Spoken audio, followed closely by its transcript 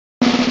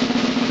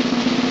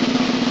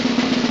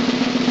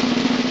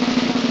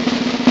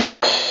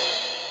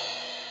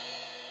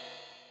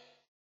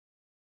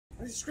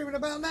you screaming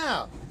about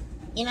now?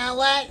 You know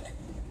what?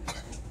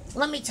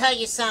 Let me tell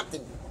you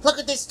something. Look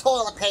at this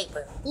toilet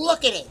paper.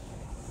 Look at it.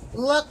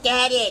 Look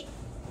at it.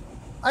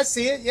 I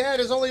see it. Yeah,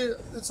 it's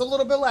a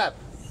little bit left.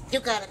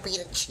 You gotta be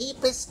the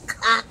cheapest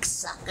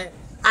cocksucker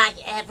I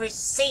ever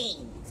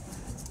seen.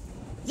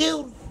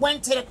 You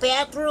went to the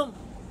bathroom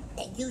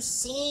and you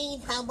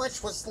seen how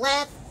much was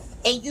left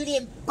and you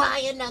didn't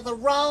buy another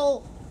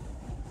roll.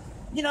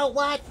 You know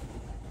what?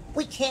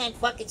 We can't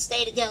fucking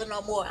stay together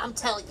no more. I'm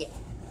telling you.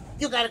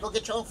 You gotta go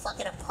get your own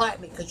fucking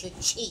apartment because you're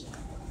cheap.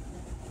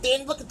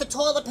 Then look at the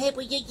toilet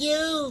paper you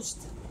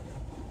used.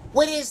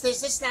 What is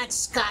this? It's not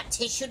Scott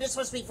tissue. This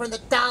must be from the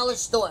dollar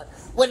store.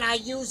 When I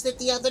used it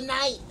the other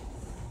night,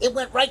 it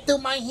went right through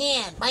my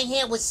hand. My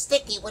hand was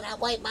sticky when I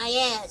wiped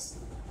my ass.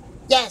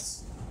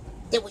 Yes,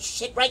 there was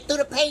shit right through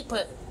the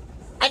paper.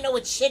 I know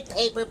it's shit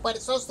paper, but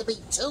it's supposed to be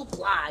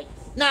 2-ply,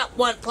 not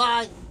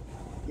 1-ply.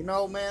 You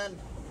know, man,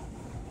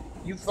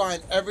 you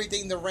find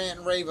everything to rant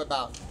and rave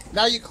about.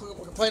 Now you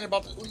complain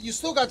about, you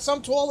still got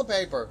some toilet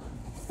paper.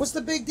 What's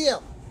the big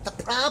deal? The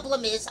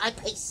problem is I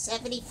pay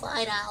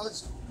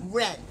 $75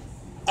 rent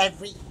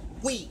every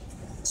week.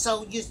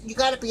 So you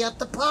gotta be up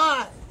to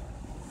par.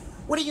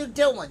 What are you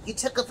doing? You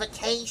took a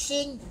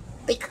vacation?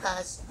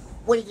 Because,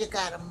 what, you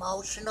got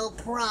emotional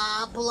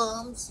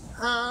problems?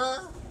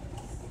 Huh?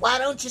 Why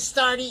don't you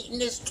start eating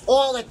this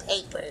toilet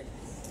paper?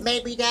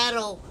 Maybe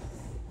that'll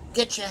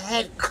get your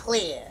head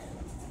clear.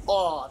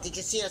 Or, did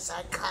you see a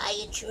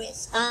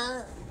psychiatrist,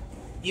 huh?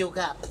 You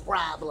got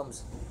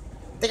problems.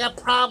 They got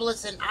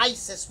problems in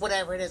ISIS,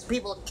 whatever it is.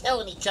 People are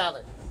killing each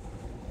other.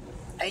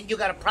 And you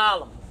got a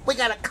problem. We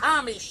got a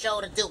comedy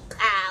show to do,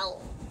 pal.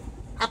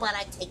 How about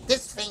I take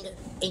this finger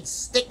and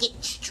stick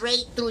it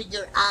straight through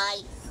your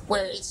eye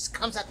where it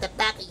comes out the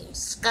back of your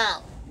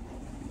skull?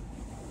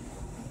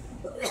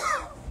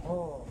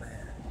 Oh,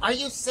 man. Are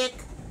you sick?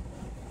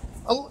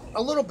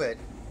 A little bit.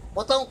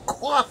 Well, don't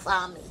cough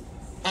on me.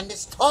 And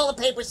this toilet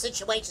paper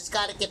situation's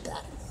gotta get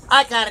better.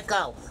 I gotta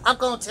go. I'm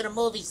going to the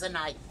movies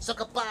tonight. So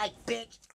goodbye, bitch.